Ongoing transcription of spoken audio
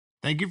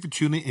Thank you for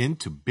tuning in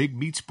to Big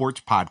Meat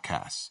Sports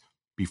Podcasts.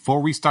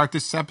 Before we start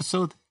this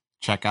episode,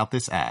 check out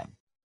this ad.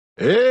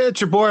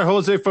 It's your boy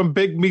Jose from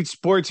Big Meat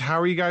Sports. How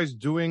are you guys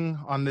doing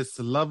on this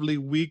lovely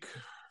week?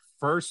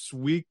 First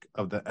week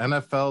of the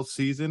NFL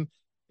season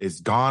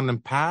is gone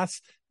and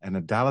past, and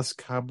the Dallas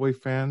Cowboy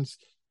fans,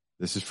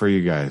 this is for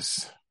you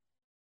guys.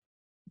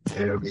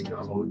 Here we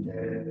go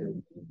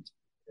again.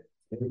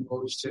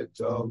 Oh shit,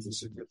 dog.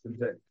 It's a different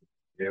day.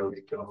 Here we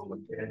go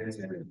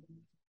again.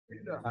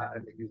 You know how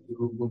niggas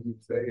do what we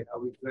say, how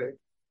we say.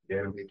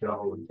 Here we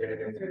go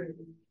again.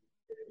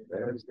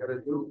 Man's gotta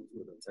do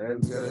what a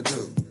man's gotta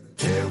do.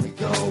 Here we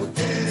go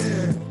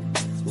again.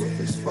 If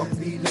it's fuck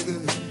me,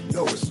 nigga,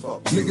 no, it's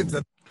fuck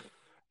nigga.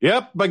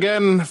 Yep,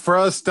 again, for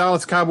us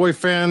Dallas Cowboy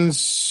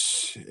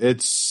fans,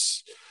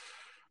 it's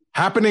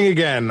happening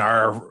again.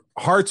 Our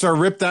hearts are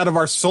ripped out of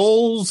our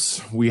souls.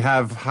 We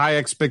have high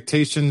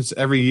expectations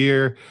every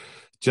year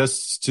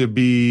just to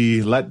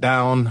be let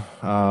down.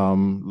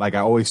 Like I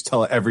always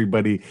tell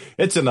everybody,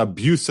 it's an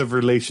abusive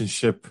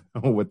relationship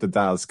with the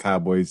Dallas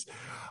Cowboys.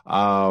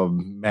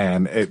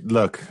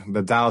 Look,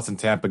 the Dallas and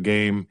Tampa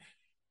game.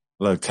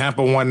 Look,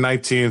 Tampa won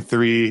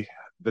 19-3.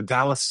 The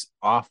Dallas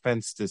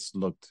offense just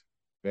looked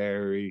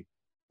very,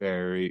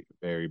 very,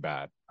 very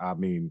bad. I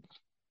mean,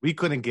 we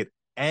couldn't get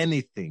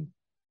anything.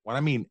 When I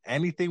mean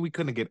anything, we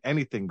couldn't get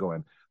anything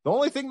going. The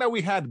only thing that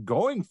we had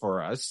going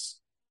for us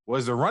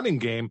was a running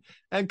game.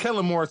 And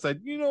Kellen Moore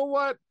said, you know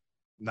what?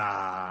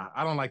 Nah,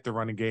 I don't like the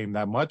running game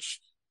that much.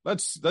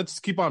 Let's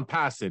keep on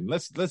passing.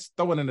 Let's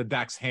throw it into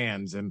Dak's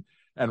hands and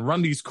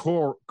run these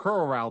curl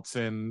routes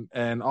and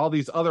all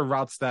these other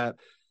routes that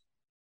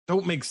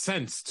don't make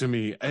sense to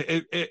me.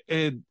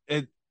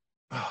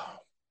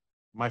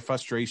 My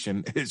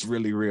frustration is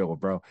really real,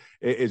 bro.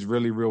 It is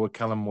really real with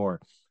Kellen Moore.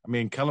 I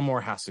mean, Kellen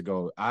Moore has to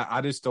go.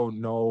 I just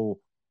don't know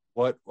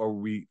what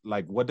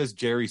does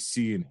Jerry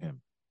see in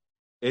him?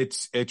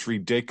 It's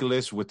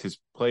ridiculous with his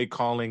play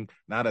calling,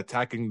 not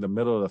attacking the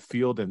middle of the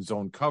field and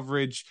zone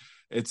coverage.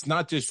 It's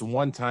not just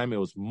one time, it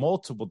was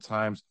multiple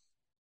times.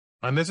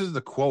 And this is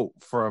the quote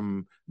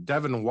from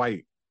Devin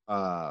White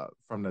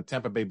from the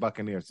Tampa Bay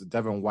Buccaneers,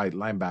 Devin White,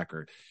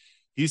 linebacker.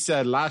 He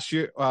said last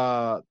year,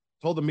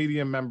 told the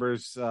media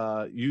members,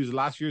 use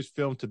last year's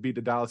film to beat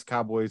the Dallas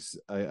Cowboys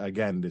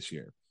again this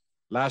year.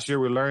 Last year,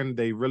 we learned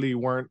they really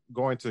weren't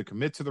going to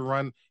commit to the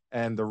run,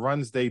 and the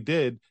runs they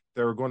did,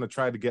 they were going to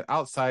try to get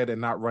outside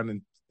and not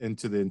run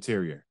into the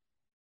interior.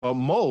 But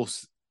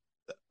most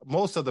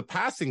of the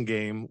passing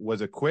game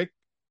was a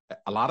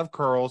lot of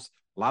curls,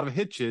 a lot of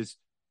hitches,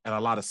 and a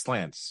lot of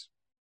slants.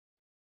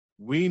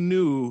 We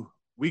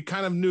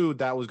kind of knew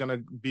that was going to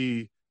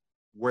be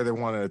where they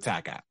wanted to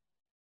attack at.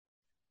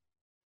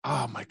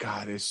 Oh, my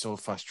God, it's so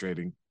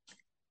frustrating.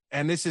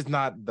 And this is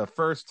not the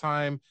first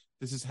time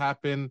this has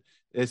happened.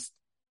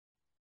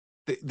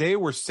 They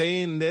were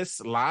saying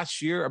this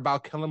last year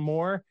about Kellen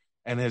Moore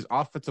and his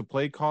offensive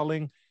play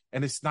calling,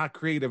 and it's not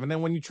creative. And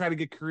then when you try to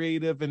get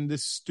creative and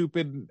this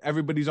stupid,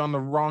 everybody's on the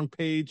wrong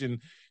page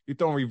and you're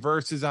throwing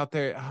reverses out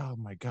there. Oh,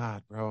 my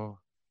God, bro.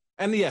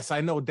 And, yes,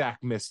 I know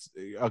Dak missed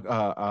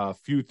a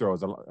few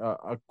throws,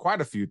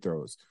 quite a few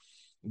throws.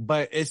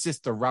 But it's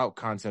just the route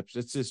concepts.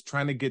 It's just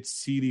trying to get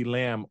CeeDee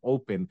Lamb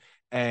open.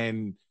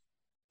 And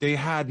they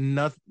had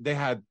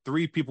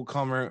three people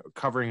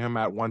covering him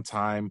at one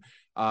time.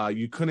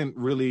 He didn't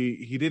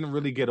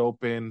really get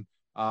open.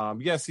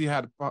 Yes, he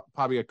had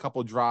probably a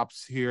couple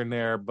drops here and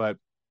there. But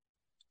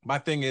my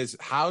thing is,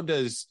 how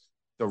does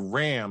the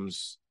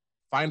Rams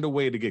find a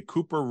way to get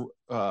Cooper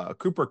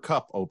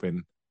Kupp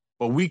open,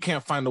 but we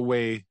can't find a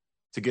way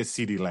to get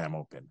CeeDee Lamb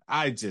open?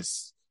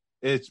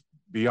 It's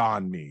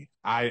beyond me.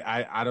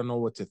 I don't know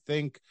what to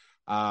think.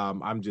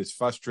 I'm just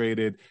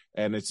frustrated,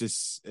 and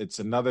it's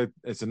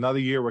another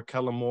year with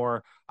Kellen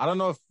Moore. I don't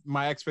know if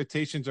my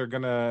expectations are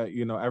gonna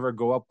ever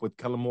go up with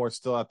Kellen Moore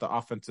still at the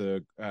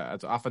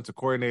offensive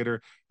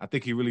coordinator. I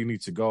think he really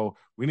needs to go.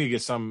 We need to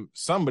get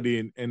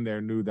somebody in there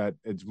new that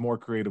is more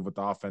creative with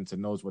the offense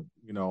and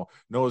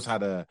knows how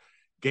to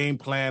game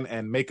plan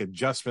and make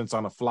adjustments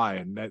on the fly.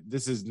 And that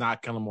this is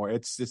not Kellen Moore.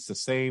 It's the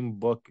same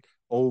book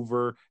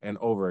over and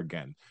over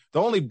again.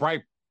 The only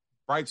bright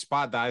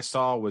spot that I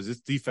saw was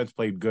this defense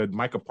played good.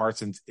 Micah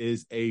Parsons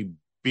is a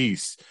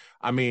beast.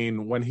 I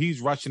mean, when he's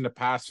rushing the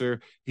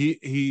passer,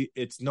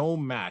 it's no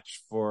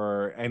match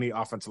for any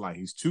offensive line.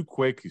 He's too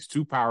quick. He's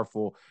too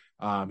powerful.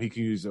 He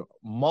can use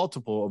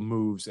multiple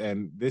moves.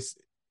 And this,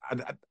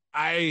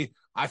 I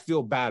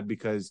feel bad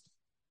because,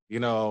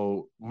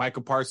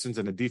 Micah Parsons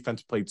and the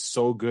defense played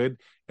so good.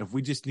 If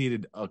we just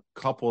needed a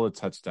couple of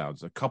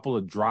touchdowns, a couple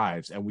of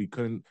drives, and we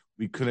couldn't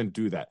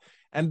do that.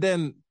 And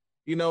then,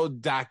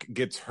 Dak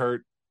gets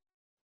hurt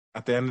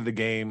at the end of the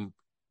game,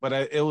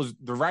 but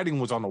the writing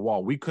was on the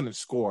wall. We couldn't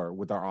score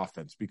with our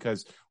offense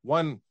because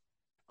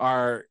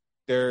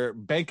they're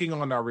banking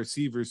on our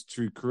receivers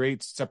to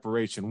create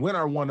separation, win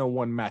our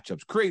one-on-one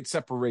matchups, create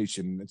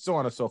separation, and so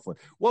on and so forth.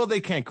 Well, they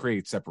can't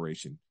create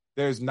separation.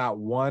 There's not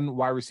one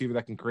wide receiver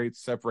that can create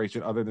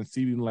separation other than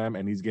CeeDee Lamb,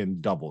 and he's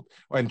getting doubled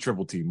and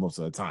triple teamed most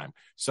of the time.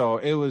 So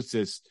it was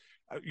just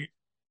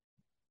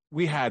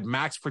we had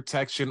max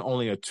protection,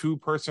 only a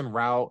 2-person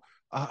route.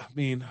 I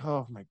mean,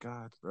 oh my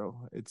God, bro.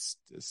 It's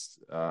just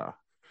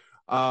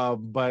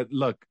but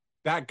look,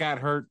 that got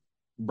hurt,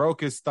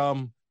 broke his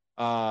thumb,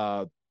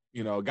 got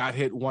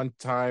hit one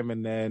time,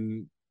 and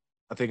then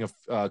I think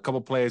a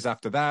couple plays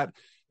after that,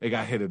 they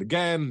got hit it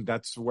again.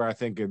 That's where I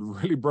think it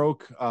really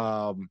broke.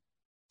 And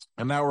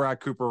now we're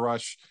at Cooper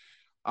Rush.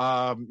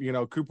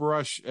 Cooper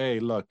Rush, hey,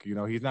 look,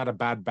 he's not a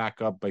bad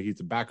backup, but he's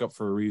a backup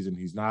for a reason.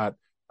 He's not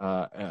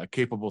a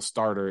capable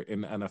starter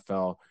in the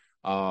NFL.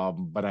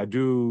 But I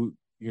do,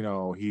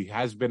 he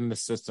has been in the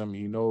system.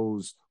 He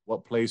knows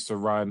what plays to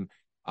run.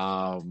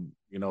 Can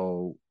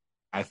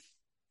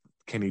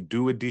he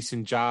do a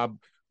decent job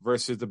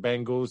versus the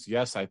Bengals?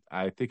 Yes,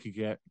 I think he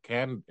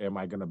can. Am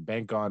I going to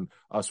bank on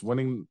us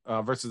winning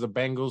versus the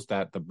Bengals?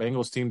 That the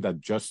Bengals team that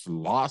just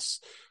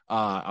lost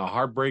a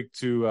heartbreak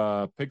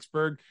to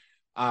Pittsburgh.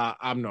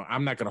 I'm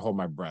not going to hold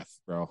my breath,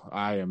 bro.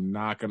 I am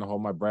not going to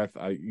hold my breath.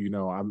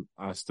 I'm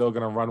still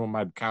going to run with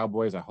my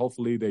Cowboys.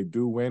 Hopefully they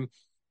do win,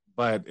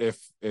 but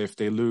if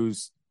they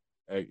lose,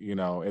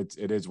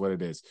 it is what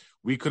it is.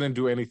 We couldn't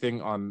do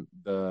anything on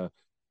the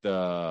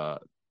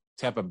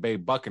Tampa Bay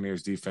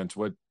Buccaneers defense.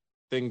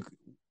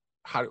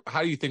 How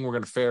do you think we're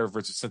going to fare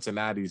versus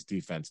Cincinnati's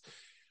defense?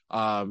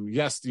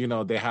 Yes,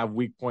 they have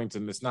weak points,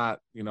 and it's not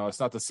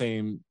the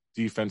same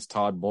defense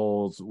Todd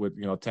Bowles with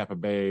Tampa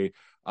Bay,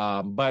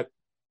 but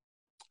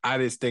I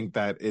just think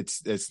that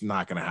it's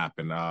not going to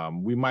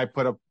happen. We might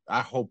put up.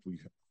 Hopefully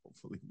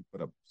we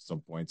put up some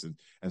points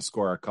and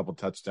score a couple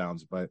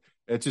touchdowns, but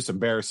it's just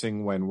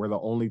embarrassing when we're the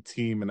only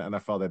team in the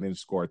NFL that didn't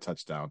score a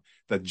touchdown.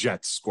 The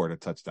Jets scored a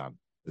touchdown.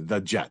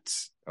 The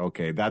Jets.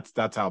 Okay,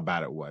 that's how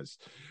bad it was.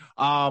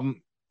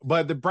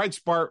 But the bright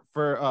spot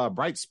for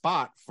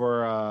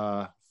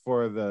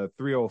the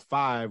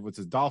 305 was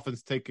the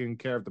Dolphins taking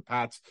care of the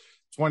Pats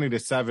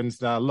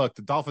 20-7. Now, look,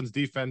 the Dolphins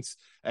defense,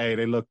 hey,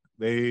 they look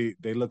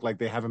like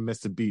they haven't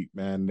missed a beat,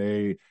 man.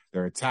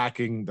 They're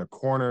attacking. The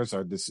corners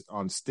are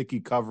on sticky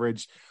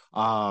coverage.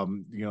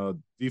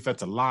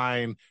 Defensive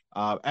line.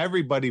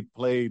 Everybody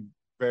played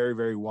very,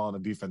 very well on the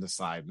defensive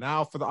side.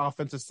 Now for the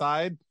offensive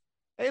side,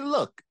 hey,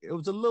 look, it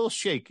was a little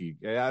shaky.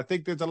 I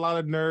think there's a lot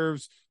of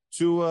nerves.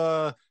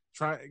 Tua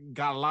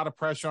got a lot of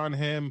pressure on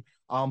him.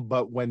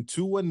 But when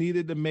Tua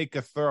needed to make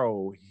a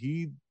throw,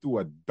 he threw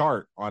a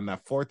dart on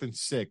that 4th and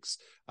 6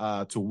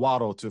 to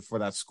Waddle for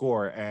that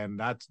score, and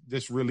that's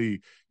just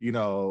really,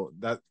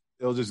 that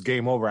it was just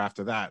game over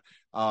after that.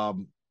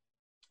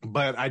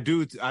 But I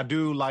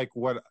do like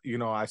what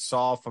I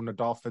saw from the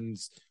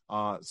Dolphins.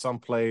 Some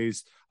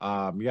plays,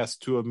 yes,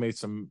 Tua made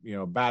some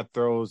bad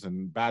throws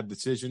and bad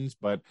decisions,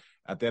 but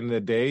at the end of the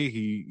day,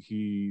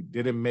 he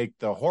didn't make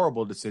the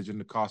horrible decision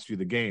to cost you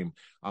the game.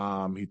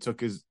 He took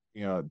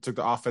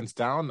the offense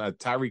down.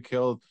 Tyreek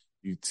Hill,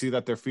 you see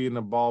that they're feeding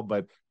the ball,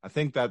 but I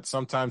think that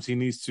sometimes he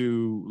needs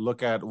to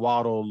look at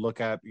Waddle,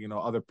 look at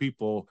other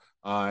people,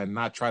 and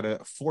not try to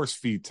force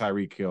feed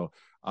Tyreek Hill.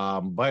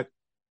 But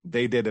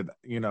they did it.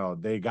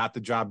 They got the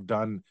job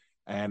done,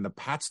 and the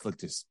Pats looked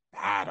just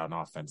bad on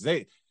offense.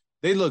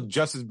 They look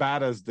just as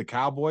bad as the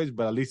Cowboys,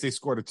 but at least they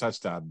scored a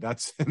touchdown.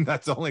 That's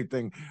the only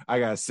thing I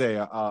gotta say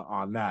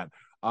on that.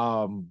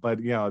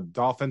 But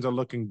Dolphins are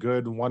looking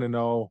good,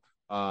 1-0.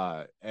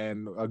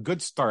 And a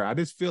good start. I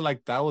just feel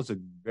like that was a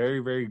very,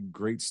 very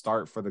great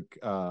start for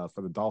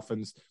the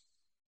Dolphins.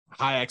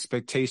 High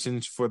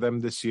expectations for them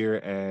this year,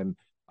 and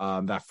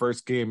that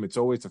first game, it's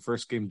always the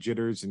first game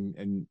jitters,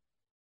 and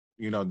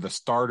the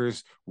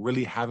starters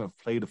really haven't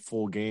played a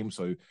full game,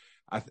 so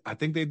I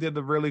think they did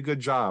a really good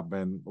job,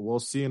 and we'll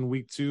see in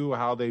week 2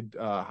 how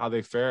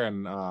they fare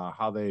and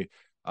how they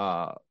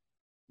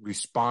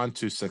respond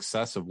to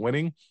success of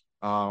winning.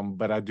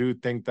 But I do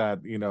think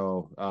that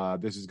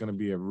this is going to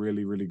be a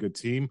really, really good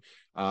team.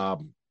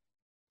 And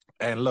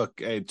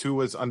look,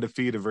 Tua's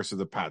undefeated versus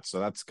the Pats,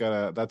 so that's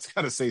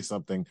gotta say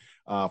something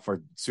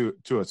for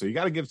Tua. So you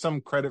got to give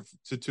some credit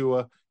to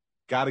Tua.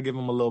 Got to give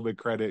him a little bit of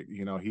credit.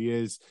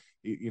 He's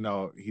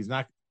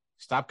not.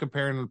 Stop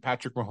comparing him to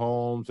Patrick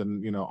Mahomes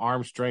and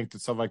arm strength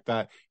and stuff like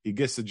that. He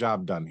gets the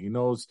job done. He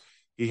knows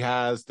he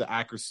has the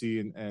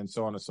accuracy and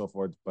so on and so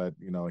forth. But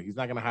he's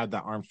not going to have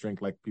that arm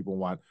strength like people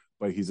want.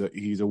 But he's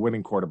a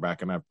winning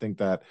quarterback, and I think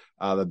that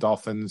the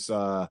Dolphins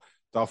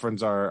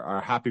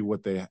are happy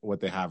what they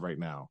have right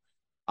now.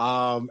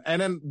 And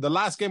then the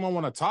last game I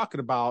want to talk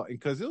about,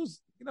 because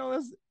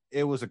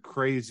it was a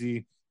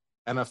crazy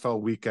NFL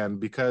weekend,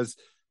 because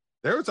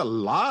there was a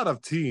lot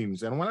of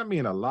teams, and when I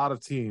mean a lot of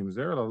teams,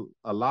 there are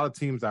a lot of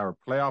teams that were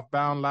playoff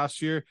bound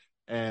last year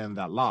and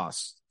that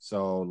lost.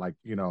 So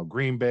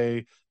Green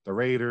Bay, the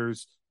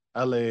Raiders,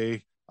 LA,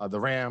 the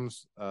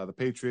Rams, the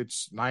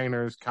Patriots,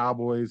 Niners,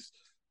 Cowboys,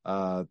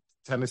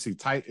 Tennessee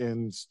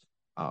Titans,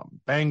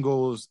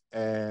 Bengals,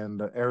 and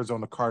the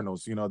Arizona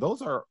Cardinals.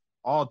 Those are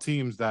all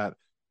teams that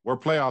were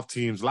playoff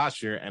teams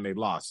last year, and they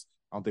lost.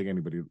 I don't think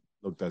anybody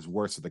looked as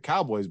worse as the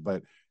Cowboys,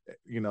 but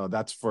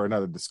that's for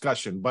another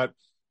discussion. But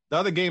the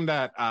other game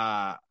that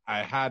I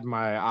had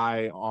my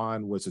eye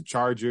on was the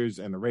Chargers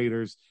and the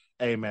Raiders.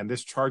 Hey, man,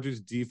 this Chargers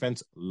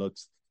defense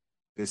looks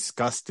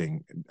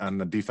disgusting on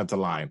the defensive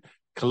line.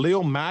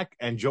 Khalil Mack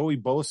and Joey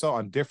Bosa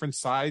on different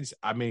sides.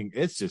 I mean,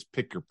 it's just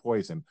pick your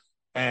poison.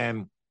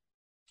 And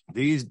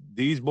these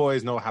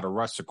boys know how to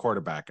rush the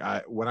quarterback.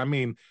 What I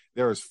mean,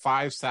 there was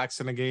 5 sacks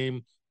in a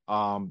game.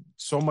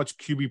 So much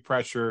QB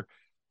pressure.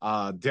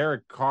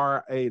 Derek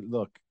Carr. Hey,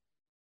 look,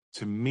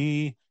 to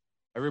me,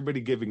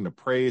 everybody giving the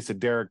praise to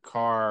Derek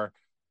Carr,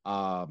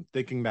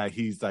 thinking that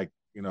he's like,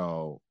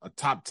 a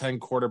top 10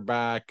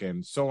 quarterback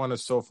and so on and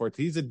so forth.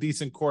 He's a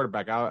decent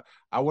quarterback.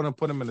 I wouldn't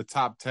put him in the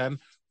top 10,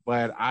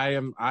 but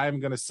I'm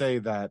going to say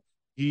that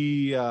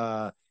he's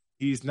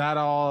not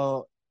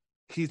all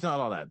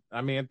that.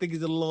 I mean, I think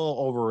he's a little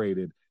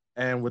overrated.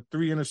 And with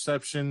 3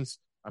 interceptions,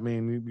 I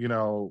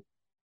mean,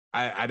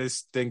 I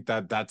just think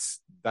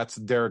that's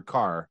Derek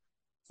Carr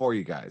for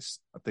you guys.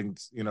 I think,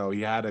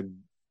 he had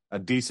a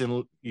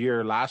decent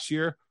year last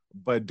year,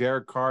 but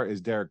Derek Carr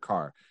is Derek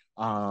Carr.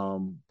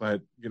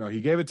 But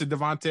he gave it to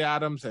Davante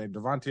Adams, and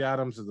Davante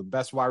Adams is the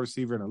best wide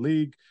receiver in the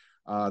league.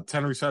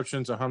 10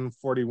 receptions,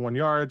 141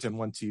 yards, and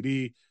 1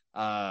 TD.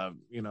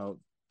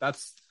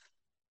 That's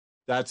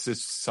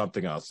just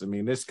something else. I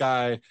mean, this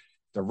guy,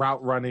 the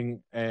route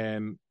running,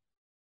 and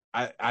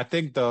I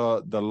think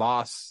the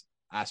loss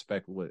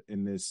aspect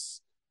in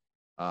this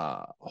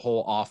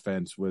whole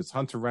offense was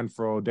Hunter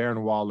Renfrow,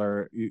 Darren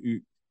Waller.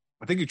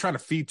 I think you're trying to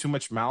feed too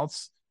much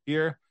mouths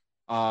here.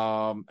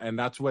 And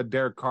that's what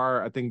Derek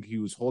Carr, I think he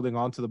was holding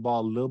on to the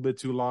ball a little bit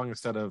too long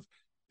instead of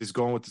just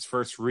going with his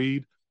first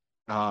read,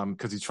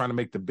 because he's trying to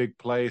make the big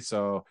play.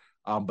 So,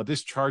 but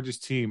this Chargers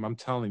team, I'm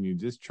telling you,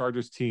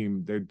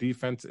 their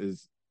defense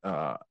is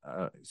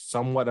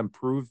somewhat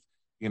improved.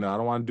 I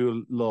don't want to do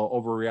a little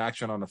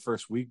overreaction on the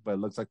first week, but it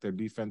looks like their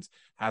defense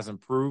has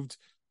improved.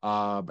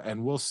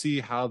 And we'll see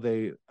how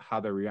they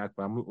react.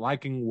 But I'm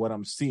liking what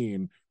I'm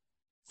seeing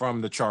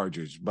from the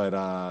Chargers.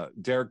 But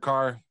Derek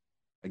Carr,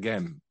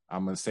 again,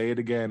 I'm going to say it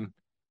again.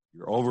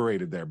 You're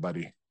overrated there,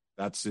 buddy.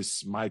 That's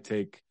just my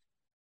take.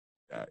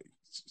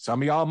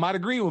 Some of y'all might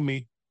agree with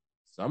me.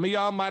 But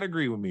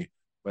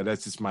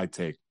that's just my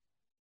take.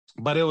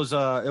 But it was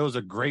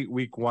a great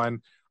week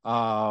 1.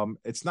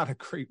 It's not a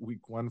great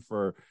week 1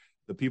 for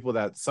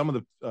some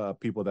of the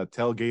people that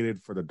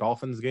tailgated for the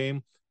Dolphins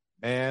game.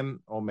 Man,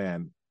 oh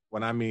man.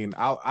 When I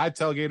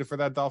tailgated for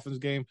that Dolphins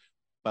game,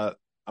 but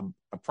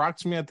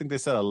approximately, I think they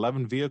said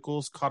 11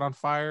 vehicles caught on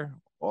fire.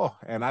 Oh,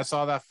 and I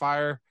saw that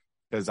fire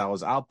because I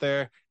was out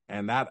there,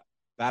 and that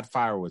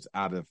fire was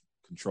out of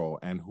control.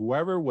 And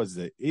whoever was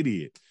the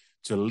idiot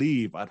to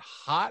leave a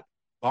hot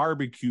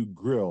barbecue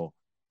grill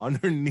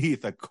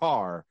underneath a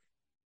car,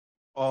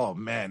 oh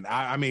man,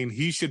 I mean,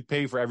 he should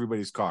pay for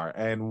everybody's car.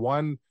 And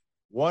one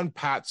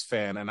Pats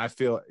fan, and I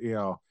feel,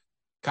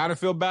 kind of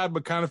feel bad,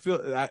 but kind of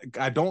feel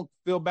I don't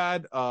feel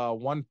bad.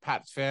 One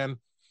Pats fan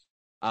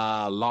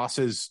lost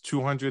his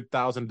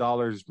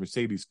 $200,000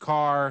 Mercedes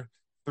car,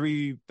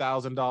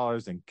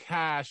 $3,000 in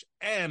cash,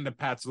 and the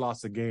Pats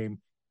lost the game.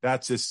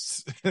 That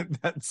just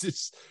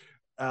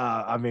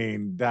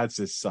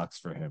sucks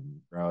for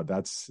him, bro.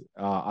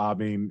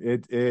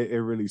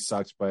 It really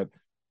sucks. But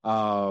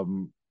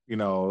 11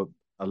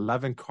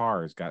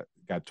 cars got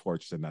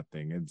torched in that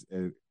thing.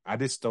 I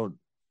just don't,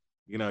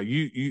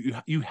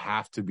 you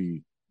have to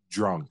be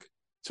drunk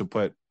to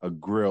put a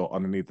grill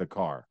underneath the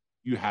car.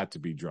 You had to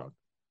be drunk.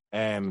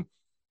 And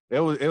it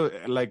was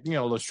like, a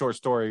little short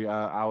story.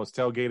 I was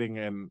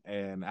tailgating,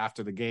 and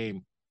after the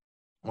game,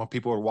 when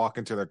people were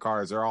walking to their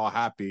cars, they're all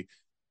happy,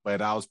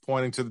 but I was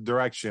pointing to the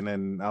direction,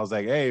 and I was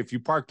like, hey, if you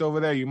parked over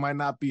there, you might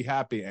not be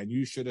happy. And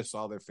you should have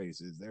saw their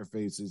faces. Their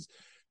faces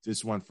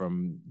just went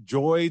from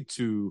joy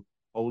to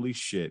holy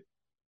shit.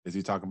 Is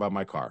he talking about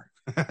my car?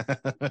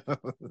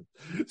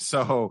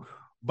 So,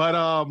 but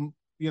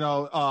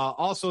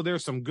also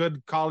there's some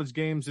good college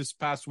games this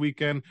past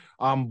weekend.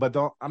 But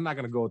I'm not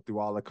going to go through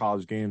all the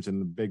college games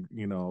and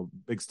the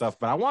big stuff,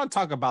 but I want to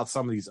talk about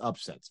some of these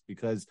upsets,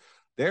 because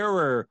there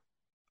were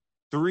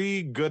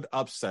 3 good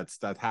upsets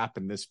that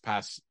happened this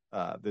past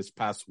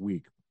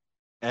week.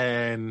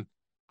 And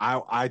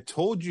I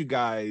told you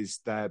guys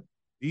that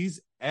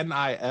these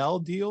NIL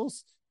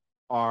deals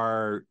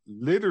are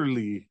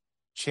literally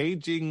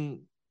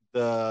changing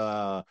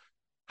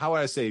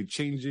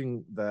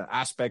changing the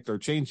aspect, or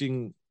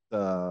changing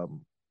the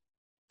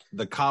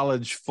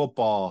college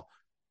football,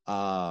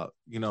 trying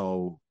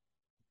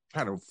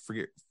to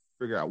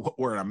figure out what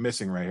word I'm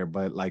missing right here,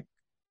 but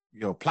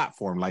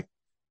platform. Like,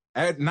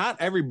 not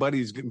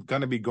everybody's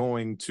going to be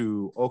going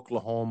to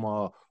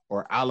Oklahoma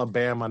or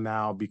Alabama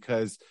now,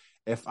 because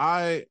if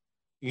I,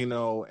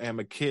 am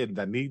a kid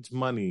that needs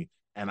money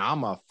and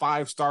I'm a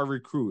 5-star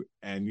recruit,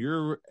 and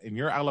you're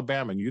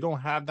Alabama and you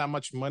don't have that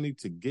much money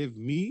to give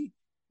me,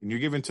 and you're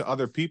giving to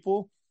other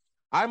people,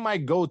 I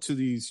might go to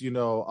these,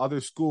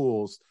 other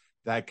schools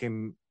that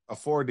can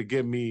afford to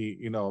give me,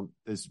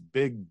 this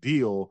big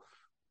deal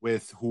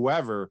with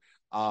whoever,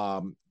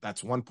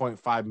 that's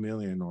 1.5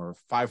 million or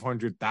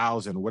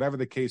 500,000, whatever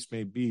the case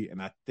may be.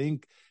 And I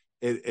think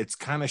it's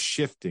kind of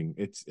shifting.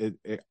 It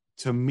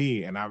to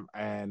me, and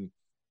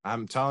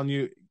I'm telling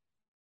you,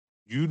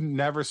 you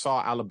never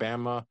saw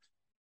Alabama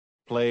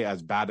play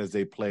as bad as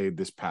they played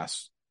this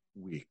past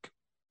week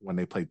when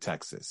they played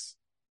Texas.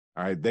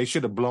 All right, they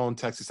should have blown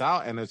Texas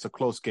out, and it's a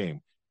close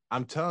game.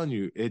 I'm telling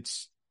you,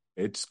 it's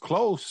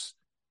close.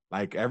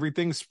 Like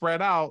everything's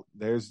spread out.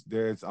 There's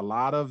a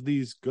lot of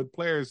these good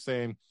players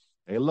saying,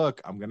 "Hey,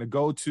 look, I'm gonna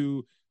go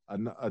to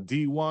a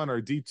D1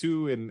 or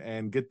D2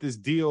 and get this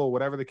deal,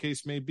 whatever the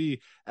case may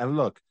be." And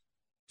look,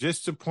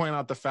 just to point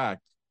out the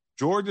fact,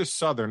 Georgia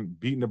Southern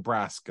beat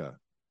Nebraska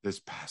this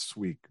past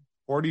week,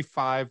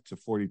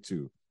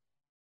 45-42.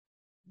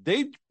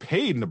 They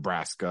paid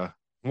Nebraska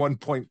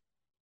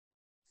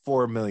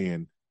 $1.4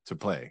 million to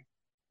play.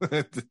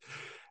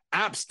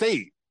 App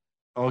State,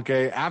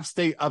 okay, App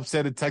State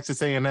upsetted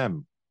Texas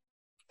A&M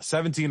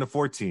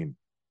 17-14.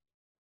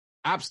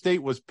 App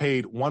State was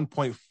paid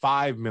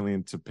 $1.5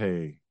 million to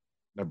pay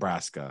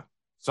Nebraska.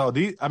 So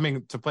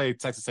to play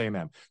Texas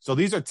A&M. So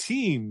these are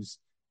teams,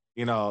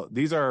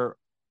 these are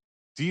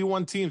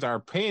D1 teams that are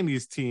paying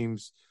these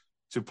teams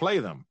to play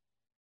them.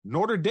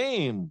 Notre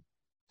Dame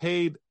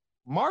paid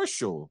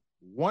Marshall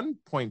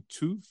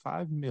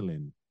 $1.25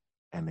 million,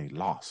 and they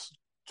lost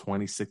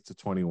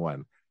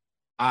 26-21.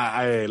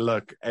 I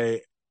look,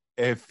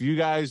 if you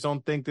guys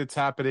don't think that's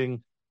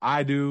happening,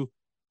 I do.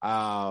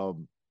 I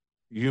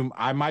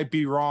might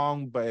be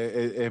wrong, but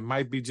it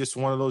might be just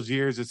one of those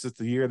years. It's just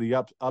the year of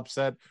the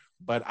upset.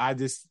 But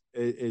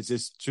it's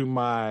just to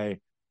my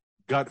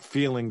gut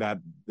feeling that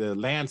the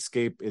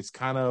landscape is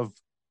kind of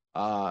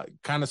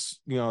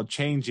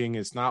changing.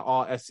 It's not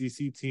all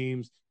SEC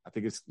teams. I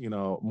think it's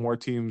more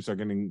teams are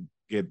going to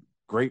get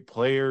great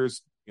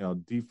players,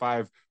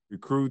 D5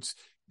 recruits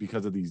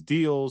because of these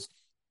deals.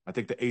 I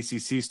think the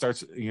ACC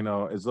starts,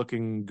 is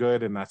looking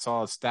good, and I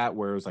saw a stat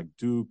where it was like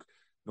Duke,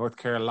 North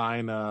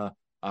Carolina,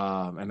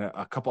 and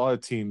a couple other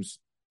teams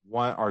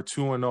are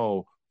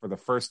 2-0 for the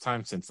first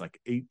time since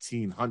like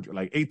 1800,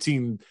 like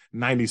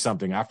 1890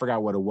 something. I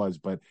forgot what it was,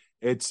 but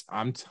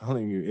I'm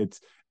telling you,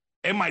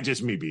 it might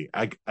just be.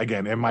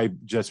 Again, it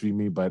might just be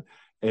me, but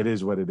it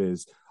is what it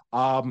is.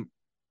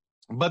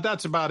 But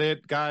that's about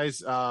it,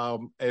 guys.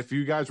 If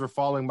you guys were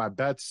following my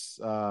bets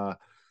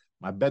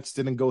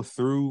didn't go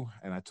through,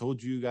 and I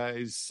told you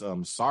guys,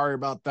 sorry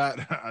about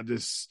that. I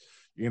just,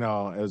 it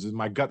was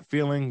my gut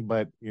feeling,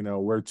 but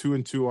we're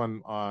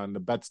 2-2 on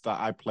the bets that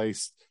I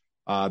placed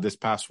this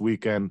past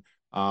weekend.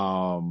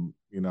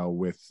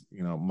 With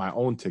my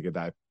own ticket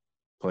that I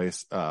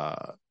placed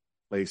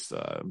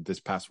this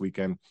past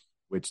weekend,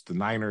 which the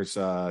Niners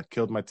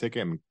killed my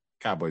ticket and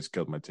Cowboys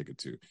killed my ticket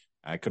too.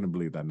 I couldn't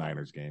believe that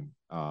Niners game.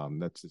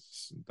 That's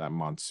just that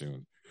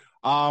monsoon.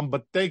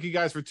 But thank you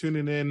guys for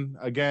tuning in.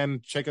 Again,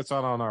 check us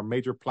out on our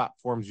major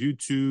platforms: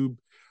 YouTube,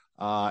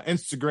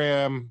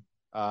 Instagram,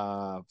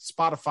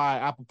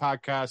 Spotify, Apple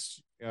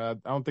Podcasts. I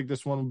don't think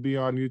this one will be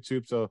on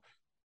YouTube, so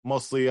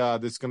mostly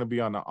this is going to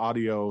be on the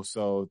audio.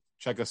 So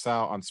check us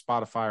out on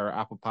Spotify or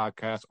Apple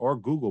Podcasts or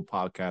Google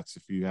Podcasts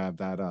if you have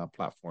that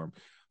platform.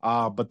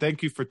 But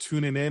thank you for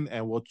tuning in,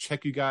 and we'll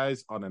check you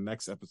guys on the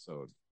next episode.